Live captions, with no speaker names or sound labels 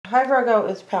Hi Virgo,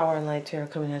 it's Power and Light Tarot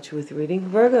coming at you with a reading.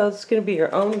 Virgo, it's going to be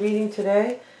your own reading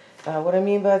today. What I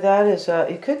mean by that is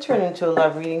it could turn into a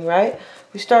love reading, right?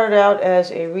 We started out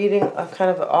as a reading kind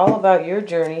of all about your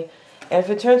journey. And if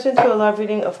it turns into a love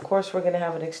reading, of course, we're going to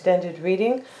have an extended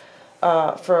reading.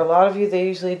 For a lot of you, they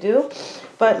usually do.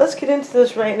 But let's get into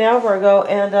this right now, Virgo.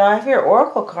 And I have your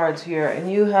oracle cards here. And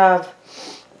you have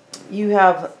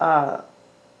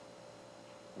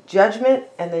Judgment,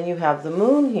 and then you have the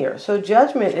Moon here. So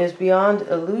Judgment is beyond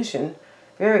illusion.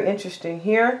 Very interesting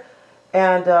here.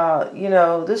 And, you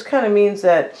know, this kind of means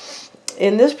that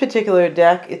in this particular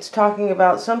deck, it's talking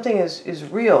about something is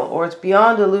real, or it's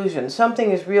beyond illusion.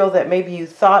 Something is real that maybe you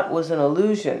thought was an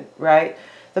illusion, right?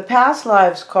 The Past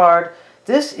Lives card,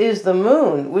 this is the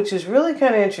Moon, which is really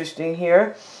kind of interesting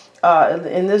here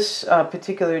in this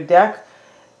particular deck.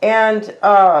 And,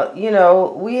 you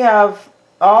know, we have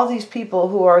all these people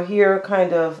who are here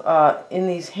kind of in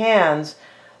these hands,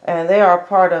 and they are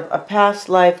part of a past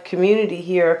life community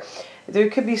here. There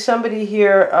could be somebody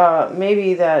here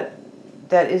maybe that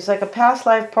is like a past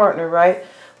life partner, right?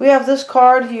 We have this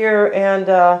card here, and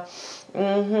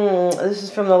this is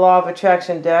from the Law of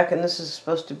Attraction deck, and this is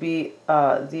supposed to be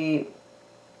the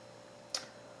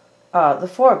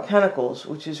Four of Pentacles,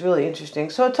 which is really interesting.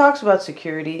 So it talks about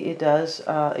security. It does.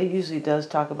 It usually does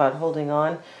talk about holding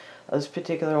on. This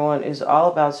particular one is all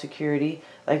about security,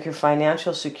 like your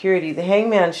financial security. The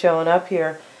Hangman showing up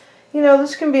here. You know,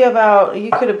 this can be about, you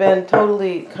could have been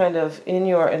totally kind of in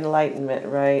your enlightenment,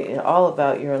 right? All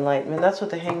about your enlightenment. That's what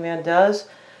the Hangman does.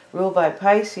 Ruled by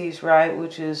Pisces, right?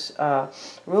 Which is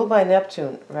ruled by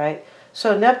Neptune, right?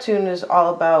 So Neptune is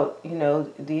all about, you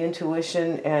know, the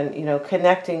intuition and, you know,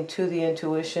 connecting to the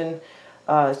intuition.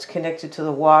 It's connected to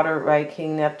the water, right?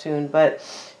 King Neptune. But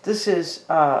this is,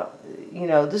 you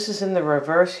know, this is in the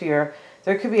reverse here.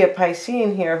 There could be a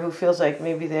Piscean here who feels like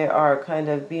maybe they are kind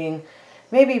of being,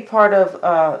 maybe part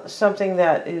of something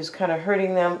that is kind of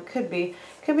hurting them. Could be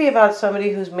about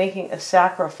somebody who's making a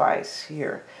sacrifice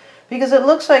here. Because it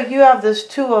looks like you have this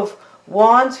Two of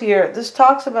Wands here. This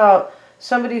talks about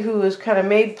somebody who has kind of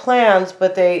made plans,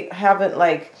 but they haven't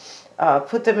like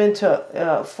put them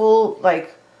into full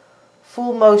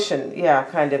motion. Yeah,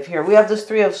 kind of here. We have this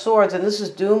Three of Swords, and this is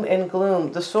doom and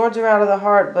gloom. The swords are out of the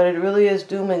heart, but it really is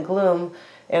doom and gloom.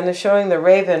 And they're showing the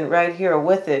raven right here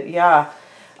with it. Yeah.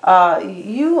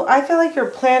 I feel like you're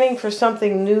planning for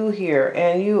something new here,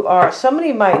 and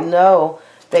somebody might know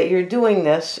that you're doing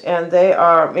this, and they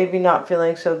are maybe not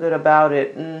feeling so good about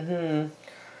it. And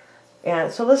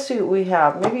so let's see what we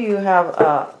have. Maybe you have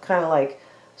kind of like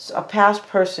a past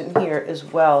person here as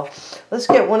well. Let's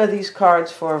get one of these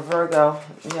cards for Virgo.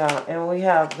 Yeah, and we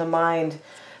have the Mind.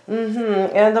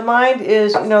 And the Mind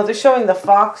is, you know, they're showing the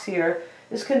fox here.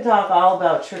 This can talk all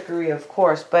about trickery, of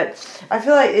course, but I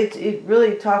feel like it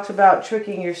really talks about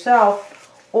tricking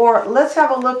yourself. Or let's have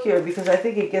a look here, because I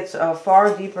think it gets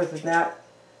far deeper than that.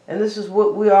 And this is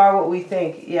what we are, what we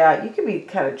think. Yeah, you could be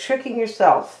kind of tricking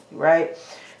yourself, right?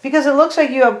 Because it looks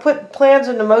like you have put plans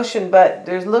into motion, but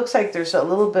looks like there's a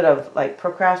little bit of like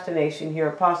procrastination here,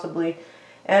 possibly.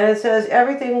 And it says,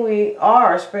 everything we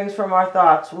are springs from our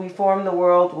thoughts. We form the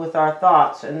world with our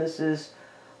thoughts. And this is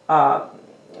Dhammapada,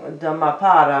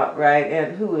 right?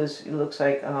 And who is, it looks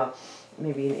like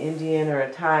maybe an Indian or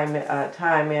a Thai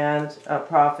man, a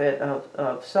prophet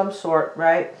of some sort,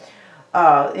 right?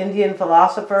 Indian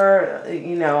philosopher,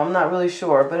 you know, I'm not really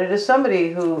sure. But it is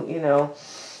somebody who, you know,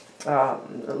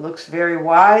 looks very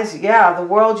wise. Yeah, the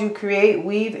world you create,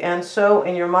 weave, and sow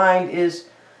in your mind is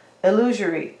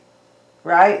illusory,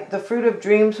 right? The fruit of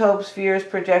dreams, hopes, fears,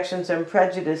 projections, and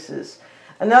prejudices.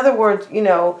 In other words, you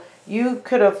know, you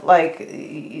could have, like,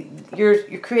 you're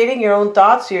creating your own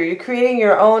thoughts here. You're creating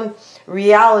your own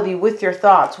reality with your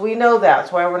thoughts. We know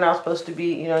that's why we're not supposed to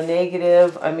be, you know,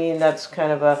 negative. I mean, that's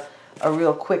kind of a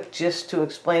real quick gist to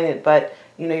explain it. But,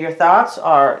 you know, your thoughts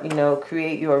are, you know,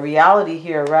 create your reality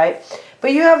here, right?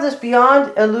 But you have this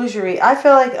beyond illusory. I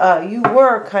feel like you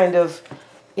were kind of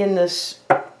in this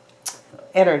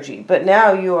energy. But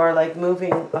now you are, like,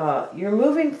 moving, you're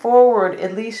moving forward,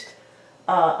 at least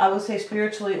I would say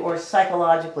spiritually or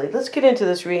psychologically. Let's get into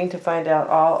this reading to find out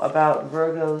all about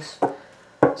Virgo's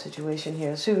situation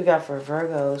here. Let's see what we got for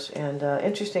Virgos. And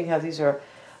interesting how these are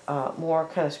more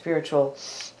kind of spiritual,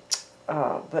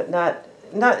 but not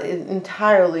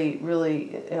entirely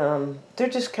really. They're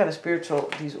just kind of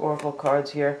spiritual, these oracle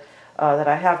cards here that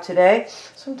I have today.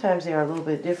 Sometimes they are a little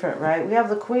bit different, right? We have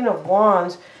the Queen of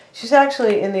Wands. She's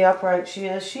actually in the upright. She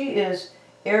is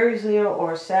Aries, Leo,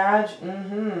 or Sag.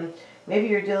 Maybe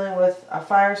you're dealing with a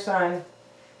fire sign.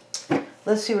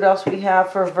 Let's see what else we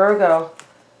have for Virgo.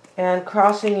 And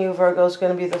crossing you, Virgo, is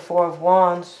going to be the Four of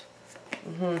Wands.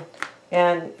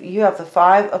 And you have the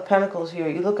Five of Pentacles here.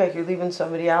 You look like you're leaving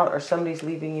somebody out, or somebody's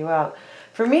leaving you out.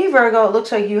 For me, Virgo, it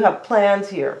looks like you have plans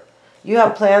here. You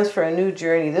have plans for a new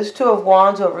journey. This Two of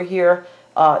Wands over here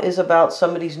is about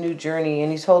somebody's new journey.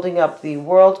 And he's holding up the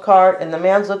World card. And the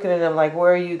man's looking at him like,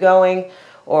 where are you going?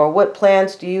 Or what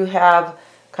plans do you have?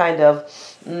 Kind of.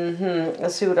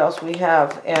 Let's see what else we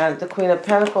have. And the Queen of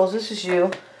Pentacles, this is you.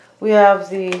 We have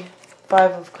the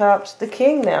Five of Cups, the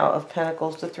King now of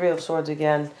Pentacles, the Three of Swords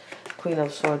again, Queen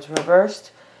of Swords reversed,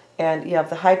 and you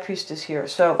have the High Priestess here.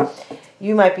 So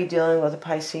you might be dealing with a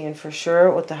Piscean for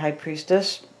sure with the High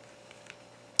Priestess.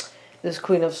 This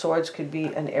Queen of Swords could be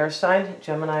an air sign,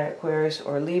 Gemini, Aquarius,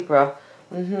 or Libra.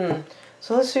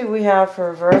 So let's see what we have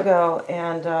for Virgo,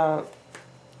 and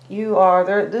you are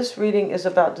there. This reading is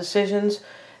about decisions.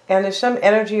 And there's some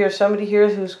energy or somebody here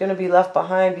who's going to be left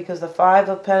behind because the Five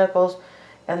of Pentacles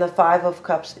and the Five of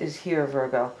Cups is here,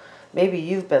 Virgo. Maybe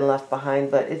you've been left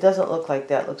behind, but it doesn't look like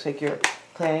that. It looks like you're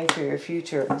planning for your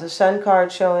future. The Sun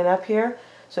card showing up here.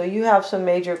 So you have some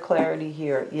major clarity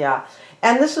here. Yeah.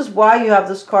 And this is why you have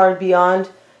this card beyond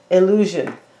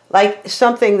illusion. Like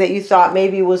something that you thought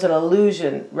maybe was an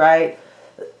illusion, right?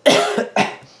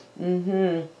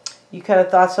 You kind of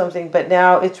thought something, but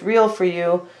now it's real for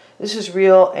you. This is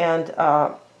real, and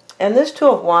this Two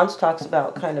of Wands talks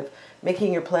about kind of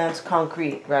making your plans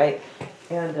concrete, right?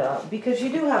 And because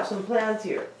you do have some plans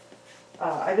here.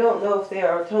 I don't know if they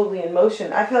are totally in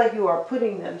motion. I feel like you are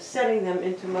putting them, setting them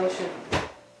into motion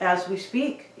as we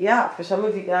speak. Yeah, for some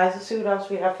of you guys. Let's see what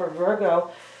else we have for Virgo.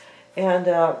 And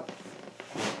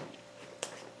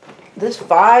this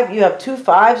Five, you have two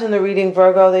fives in the reading,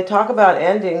 Virgo. They talk about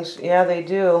endings. Yeah, they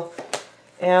do.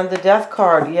 And the Death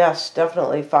card, yes,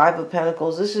 definitely. Five of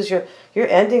Pentacles. This is you're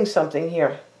ending something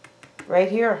here.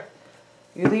 Right here.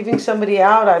 You're leaving somebody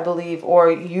out, I believe.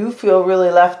 Or you feel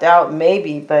really left out,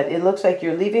 maybe. But it looks like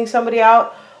you're leaving somebody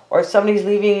out. Or somebody's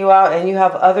leaving you out and you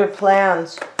have other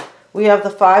plans. We have the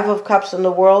Five of Cups and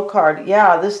the World card.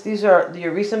 Yeah, these are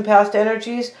your recent past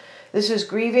energies. This is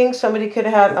grieving. Somebody could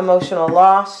have had emotional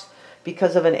loss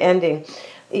because of an ending.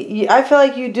 I feel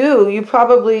like you do. You're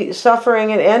probably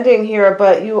suffering an ending here,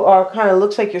 but you are kind of,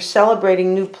 looks like you're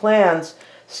celebrating new plans.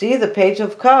 See, the Page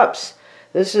of Cups.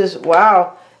 This is,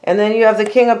 wow. And then you have the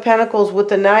King of Pentacles with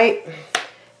the Knight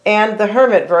and the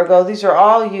Hermit, Virgo. These are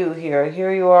all you here.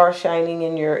 Here you are shining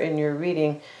in your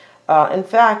reading. In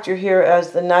fact, you're here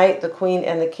as the Knight, the Queen,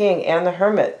 and the King, and the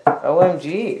Hermit.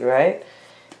 OMG, right?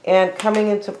 And coming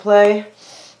into play,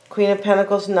 Queen of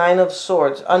Pentacles, Nine of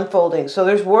Swords, unfolding. So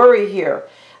there's worry here.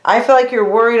 I feel like you're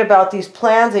worried about these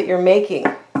plans that you're making.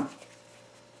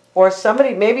 Or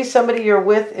somebody, maybe somebody you're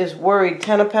with is worried.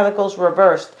 Ten of Pentacles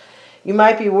reversed. You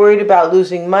might be worried about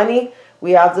losing money.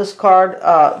 We have this card,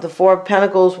 the Four of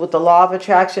Pentacles with the Law of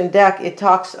Attraction deck. It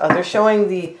talks, they're showing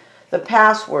the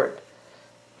password,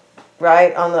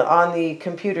 right, on the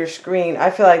computer screen.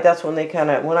 I feel like that's when they kind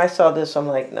of, when I saw this, I'm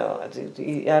like, no,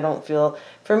 I don't feel,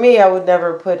 for me, I would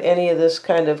never put any of this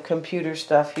kind of computer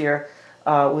stuff here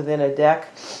within a deck.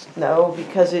 No,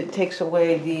 because it takes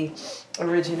away the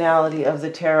originality of the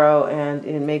tarot, and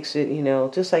it makes it, you know,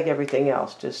 just like everything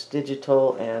else, just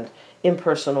digital and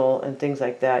impersonal and things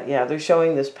like that. Yeah, they're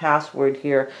showing this password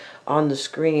here on the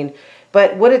screen.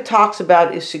 But what it talks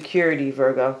about is security,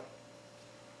 Virgo.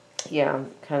 Yeah,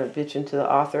 I'm kind of bitching to the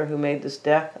author who made this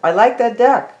deck. I like that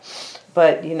deck,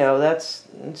 but, you know, it's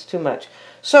too much.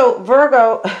 So,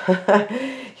 Virgo,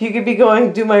 you could be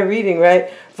going, do my reading, right?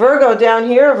 Virgo, down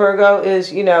here, Virgo,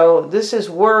 is, you know, this is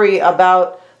worry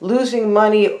about losing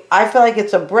money. I feel like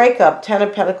it's a breakup. Ten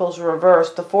of Pentacles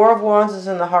reversed. The Four of Wands is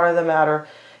in the heart of the matter.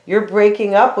 You're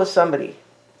breaking up with somebody.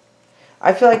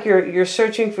 I feel like you're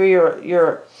searching for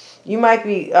you might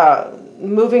be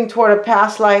moving toward a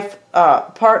past life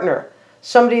partner.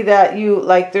 Somebody that you,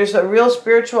 like, there's a real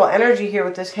spiritual energy here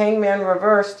with this Hangman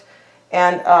reversed,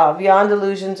 and beyond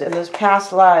illusions and this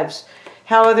past lives.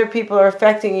 How other people are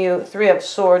affecting you. Three of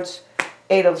Swords,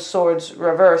 Eight of Swords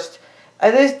reversed.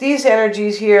 These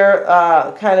energies here,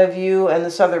 kind of you and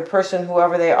this other person,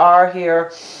 whoever they are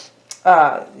here,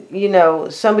 you know,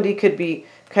 somebody could be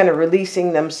kind of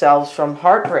releasing themselves from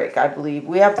heartbreak, I believe.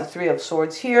 We have the Three of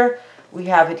Swords here. We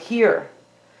have it here.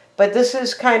 But this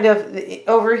is kind of,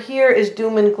 over here is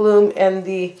doom and gloom, and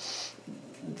the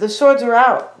swords are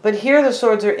out. But here the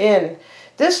swords are in.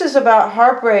 This is about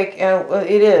heartbreak, and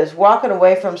it is walking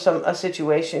away from a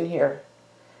situation here.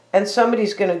 And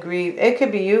somebody's going to grieve. It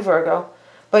could be you, Virgo.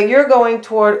 But you're going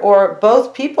toward, or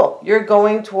both people, you're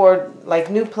going toward,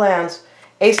 like, new plans.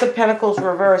 Ace of Pentacles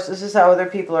reversed. This is how other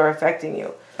people are affecting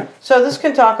you. So this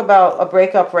can talk about a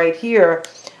breakup right here.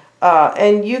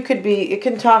 And you could be, it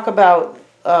can talk about,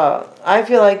 I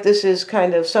feel like this is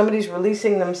kind of somebody's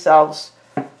releasing themselves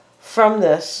from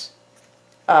this.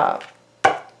 But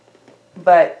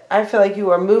I feel like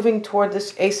you are moving toward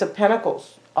this Ace of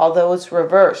Pentacles, although it's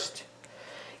reversed.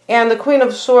 And the Queen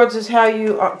of Swords is how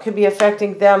you could be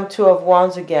affecting them. Two of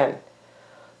Wands again.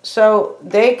 So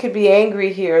they could be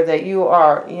angry here that you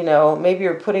are, you know, maybe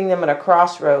you're putting them at a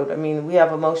crossroad. I mean, we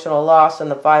have emotional loss in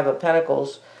the Five of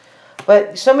Pentacles.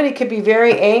 But somebody could be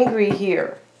very angry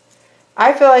here.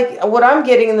 I feel like what I'm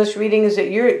getting in this reading is that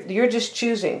you're just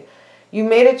choosing. You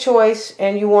made a choice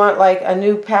and you want like a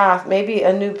new path, maybe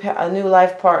a new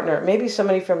life partner, maybe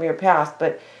somebody from your past,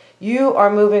 but you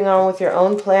are moving on with your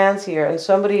own plans here, and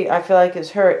somebody I feel like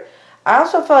is hurt. I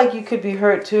also feel like you could be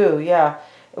hurt too, yeah.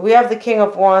 We have the King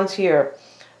of Wands here.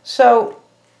 So,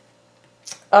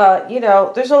 you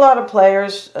know, there's a lot of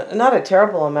players, not a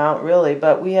terrible amount really,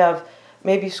 but we have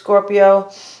maybe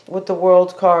Scorpio with the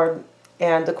World card,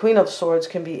 and the Queen of Swords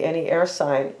can be any air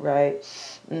sign, right?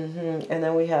 And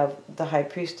then we have the High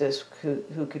Priestess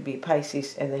who could be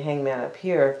Pisces, and the Hangman up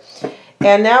here.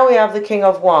 And now we have the King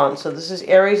of Wands. So this is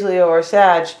Aries, Leo, or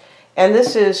Sag. And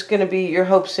this is going to be your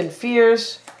hopes and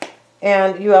fears.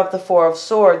 And you have the Four of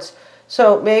Swords.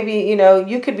 So maybe, you know,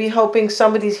 you could be hoping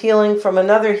somebody's healing from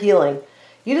another healing.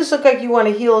 You just look like you want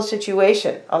to heal a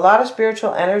situation. A lot of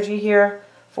spiritual energy here.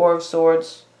 Four of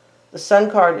Swords. The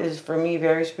Sun card is, for me,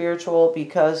 very spiritual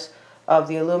because of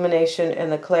the illumination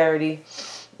and the clarity.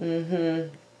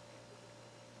 But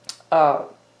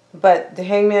the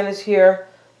Hangman is here.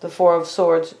 The Four of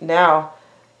Swords now.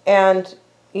 And,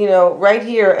 you know, right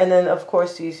here, and then, of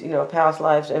course, these, you know, past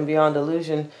lives and beyond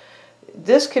illusion.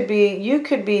 This could be, you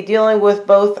could be dealing with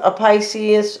both a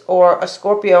Pisces or a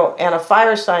Scorpio and a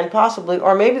fire sign, possibly,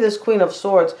 or maybe this Queen of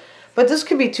Swords. But this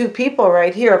could be two people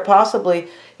right here, possibly.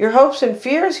 Your hopes and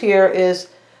fears here is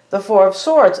the Four of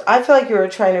Swords. I feel like you're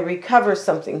trying to recover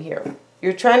something here.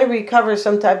 You're trying to recover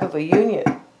some type of a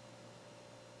union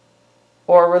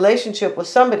or a relationship with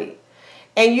somebody.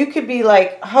 And you could be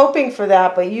like hoping for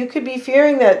that, but you could be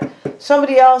fearing that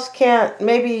somebody else can't,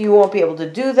 maybe you won't be able to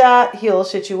do that, heal a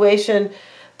situation.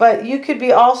 But you could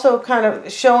be also kind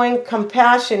of showing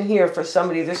compassion here for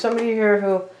somebody. There's somebody here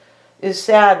who is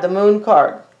sad, the Moon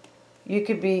card. You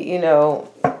could be, you know,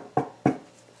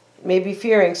 maybe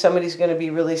fearing somebody's going to be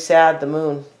really sad, the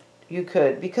Moon. You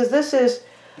could. Because this is,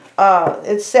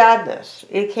 it's sadness.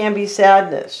 It can be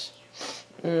sadness.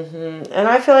 And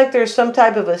I feel like there's some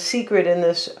type of a secret in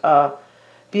this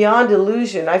beyond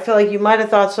illusion. I feel like you might have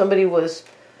thought somebody was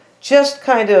just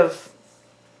kind of,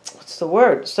 what's the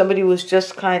word? Somebody was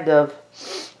just kind of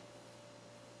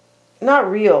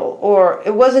not real, or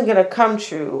it wasn't going to come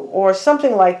true, or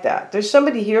something like that. There's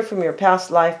somebody here from your past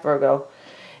life, Virgo.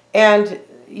 And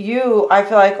you, I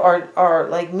feel like, are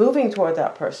like moving toward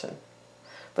that person.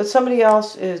 But somebody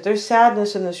else is, there's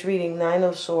sadness in this reading, Nine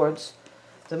of Swords.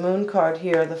 The Moon card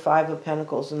here, the Five of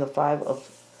Pentacles, and the Five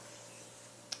of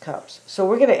Cups. So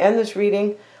we're going to end this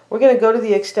reading. We're going to go to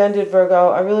the extended,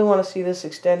 Virgo. I really want to see this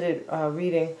extended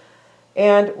reading.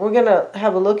 And we're going to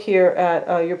have a look here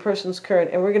at your person's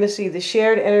current. And we're going to see the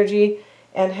shared energy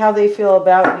and how they feel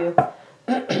about you.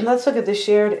 Let's look at the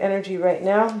shared energy right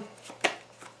now.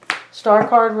 Star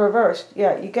card reversed.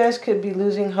 Yeah, you guys could be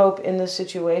losing hope in this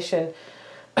situation.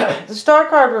 The Star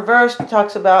card reversed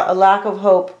talks about a lack of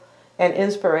hope and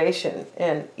inspiration,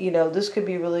 and you know, this could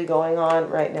be really going on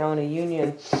right now in a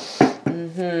union.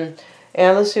 And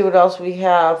let's see what else we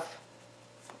have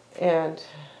and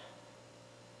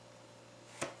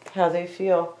how they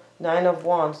feel. Nine of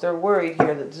Wands. They're worried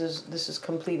here that this is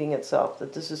completing itself,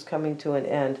 that this is coming to an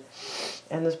end,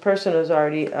 and this person is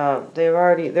already they're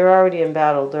already in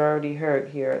battle. They're already hurt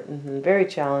here. Very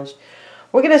challenged.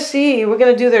 We're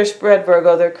gonna do their spread,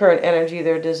 Virgo, their current energy,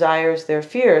 their desires, their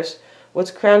fears, what's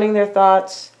crowning their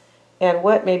thoughts, and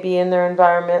what may be in their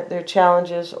environment, their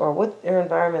challenges, or what their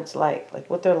environment's like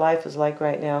what their life is like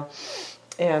right now,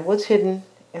 and what's hidden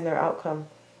in their outcome.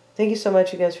 Thank you so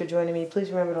much, you guys, for joining me. Please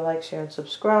remember to like, share, and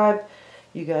subscribe.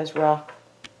 You guys rock.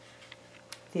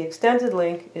 The extended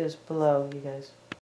link is below, you guys.